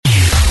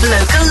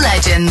Local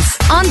legends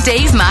on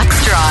Dave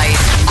Max Drive.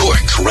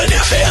 Cork's Red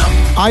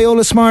FM.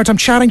 Ayoola Smart, I'm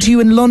chatting to you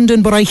in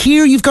London, but I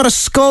hear you've got a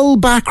Schull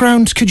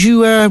background. Could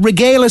you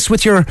regale us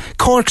with your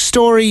Cork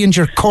story and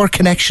your Cork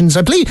connections?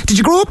 I believe, did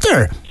you grow up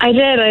there? I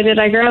did.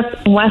 I grew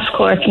up in West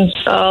Cork in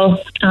Schull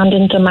and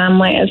in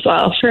Dunmanway as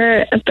well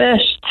for a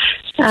bit.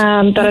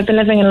 But I've been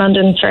living in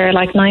London for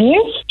like 9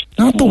 years.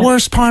 Not the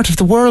worst part of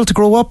the world to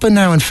grow up in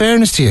now, in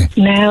fairness to you.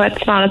 No,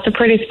 it's not. It's a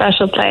pretty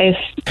special place.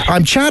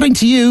 I'm chatting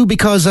to you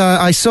because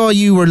I saw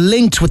you were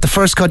linked with the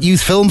First Cut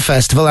Youth Film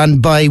Festival,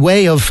 and by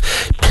way of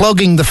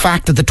plugging the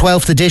fact that the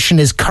 12th edition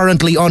is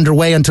currently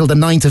underway until the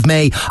 9th of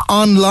May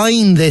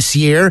online this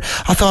year,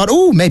 I thought,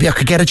 maybe I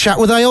could get a chat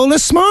with Ayoola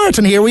Smart,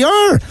 and here we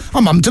are.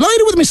 I'm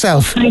delighted with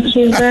myself. Thank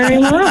you very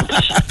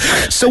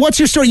much. So what's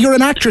your story? You're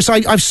an actress.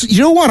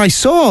 You know what? I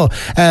saw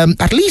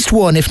at least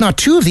one, if not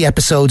two, of the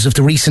episodes of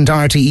the recent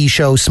RTE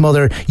show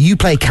Smother. You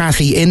play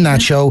Kathy in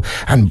that show,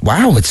 and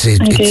wow, it's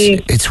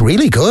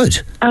really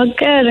good. Oh,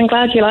 good. I'm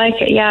glad you like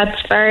it. Yeah,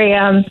 it's very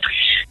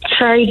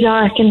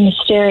dark and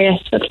mysterious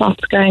with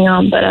lots going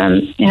on, but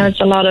it's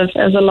a lot of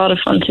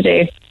fun to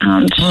do.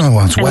 And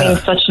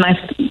such a nice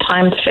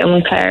time to film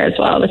in Clare as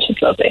well, which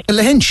is lovely.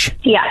 Lahinch.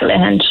 Yeah,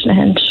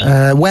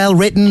 Lahinch. Well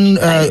written,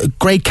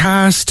 great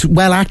cast,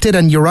 well acted,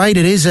 and you're right,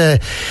 it's a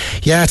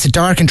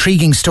dark,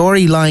 intriguing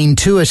storyline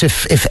to it.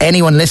 If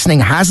anyone listening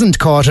hasn't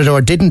caught it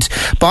or didn't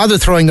bother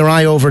throwing their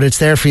eye over it, it's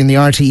there for you in the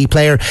RTE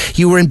player.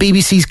 You were in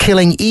BBC's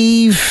Killing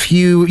Eve.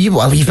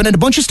 You've been in a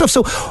bunch of stuff.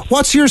 So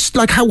what's your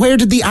where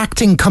did the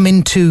acting come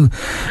into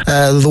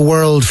the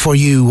world for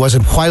you? Was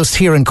it whilst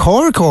here in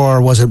Cork,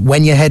 or was it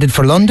when you headed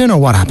for London, or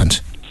what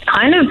happened?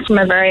 Kind of from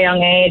a very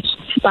young age,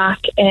 back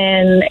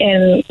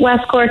in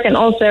West Cork, and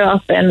also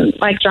up in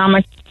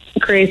drama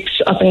groups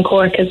up in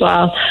Cork as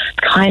well.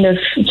 Kind of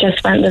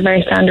just went the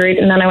very standard route,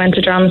 and then I went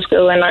to drama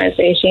school when I was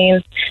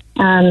 18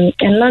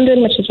 in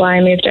London, which is why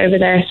I moved over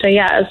there. So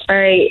yeah, it's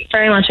very,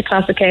 very much a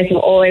classic case of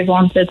always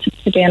wanted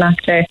to be an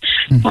actor,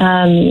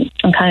 and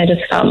kind of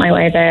just felt my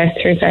way there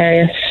through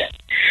various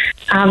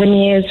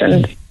avenues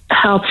and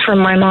help from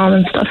my mom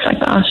and stuff like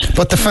that.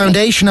 But the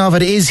foundation of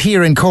it is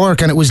here in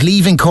Cork, and it was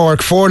leaving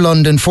Cork for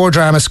London for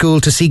drama school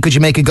to see could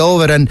you make a go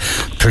of it, and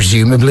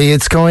presumably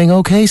it's going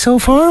okay so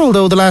far,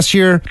 although the last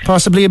year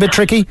possibly a bit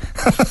tricky.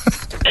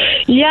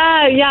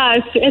 Yeah,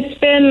 it's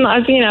been.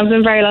 I've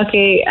been very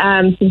lucky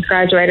since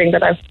graduating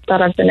that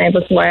I've been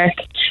able to work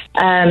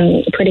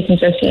pretty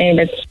consistently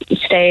with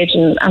stage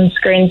and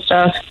screen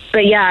stuff.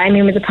 But yeah, I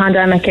mean, with the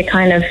pandemic, it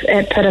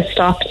put a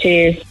stop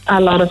to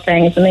a lot of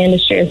things, and the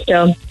industry is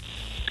still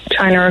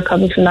trying to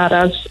recover from that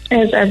as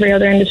every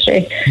other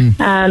industry.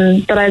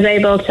 But I was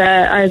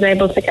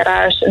able to get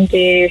out and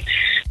do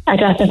a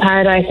Death in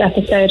Paradise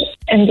episode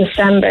in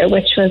December,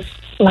 which was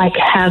like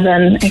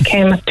heaven. It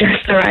came at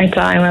just the right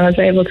time. I was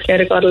able to go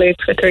to Guadeloupe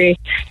for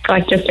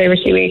just over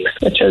 2 weeks,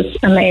 which was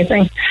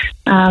amazing.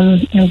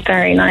 And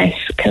very nice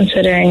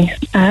considering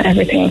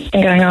everything that's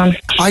been going on.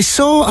 I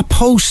saw a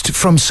post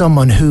from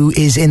someone who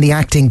is in the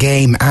acting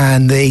game,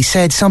 and they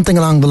said something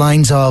along the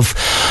lines of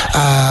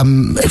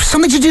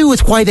something to do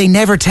with why they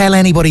never tell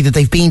anybody that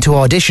they've been to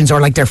auditions, or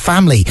like their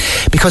family,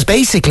 because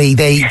basically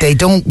they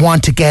don't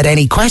want to get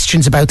any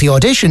questions about the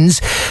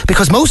auditions,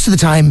 because most of the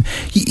time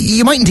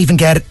you mightn't even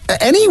get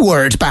any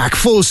word back,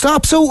 full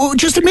stop. So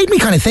just it made me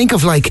kind of think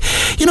of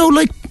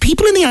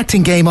people in the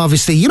acting game,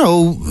 obviously,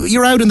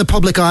 you're out in the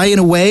public eye in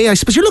a way. I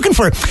suppose you're looking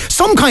for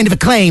some kind of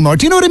acclaim, or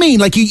do you know what I mean?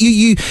 Like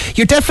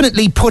you're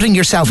definitely putting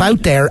yourself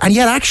out there, and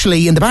yet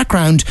actually in the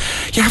background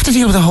you have to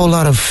deal with a whole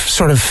lot of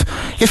sort of,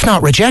 if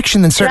not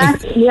rejection, then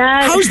certainly.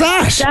 Yeah. How's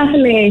that?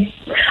 Definitely.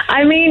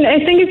 I mean, I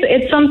think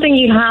it's something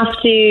you have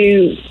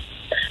to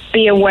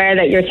be aware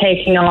that you're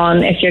taking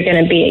on if you're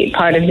going to be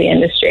part of the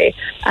industry,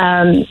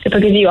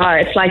 because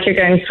it's like you're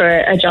going for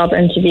a job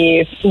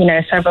interview,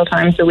 several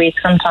times a week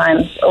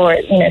sometimes, or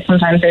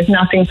sometimes there's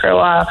nothing for a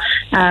while.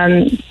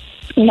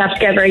 You have to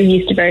get very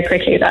used to very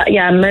quickly that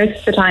most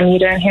of the time you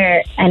don't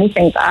hear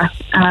anything back,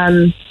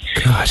 and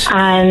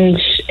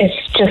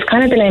it's just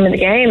kind of the name of the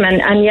game.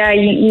 And you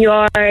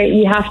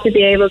have to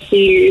be able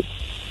to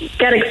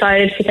get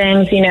excited for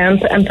things,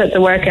 and put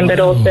the work in,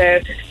 but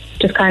also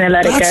just kind of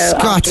let it go. That's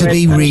got to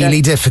be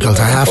really difficult,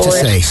 I have to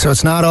say. So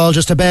it's not all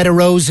just a bed of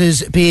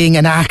roses being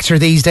an actor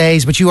these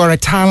days, but you are a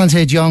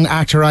talented young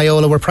actor,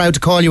 Ayoola. We're proud to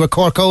call you a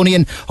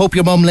Corkonian. Hope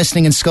your mum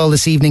listening in Schull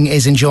this evening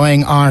is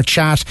enjoying our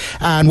chat.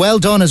 And well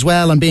done as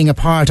well on being a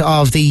part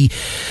of the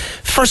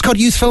First Cut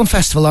Youth Film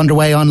Festival,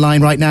 underway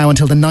online right now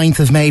until the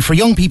 9th of May for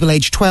young people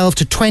aged 12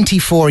 to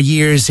 24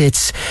 years.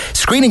 It's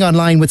screening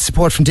online with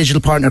support from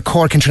digital partner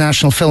Cork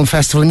International Film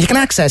Festival, and you can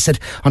access it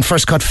on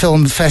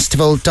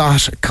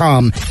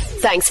firstcutfilmfestival.com.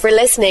 Thanks for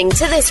listening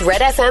to this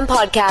Red FM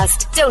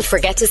podcast. Don't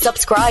forget to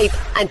subscribe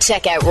and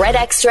check out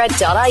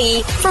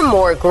redextra.ie for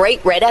more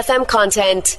great Red FM content.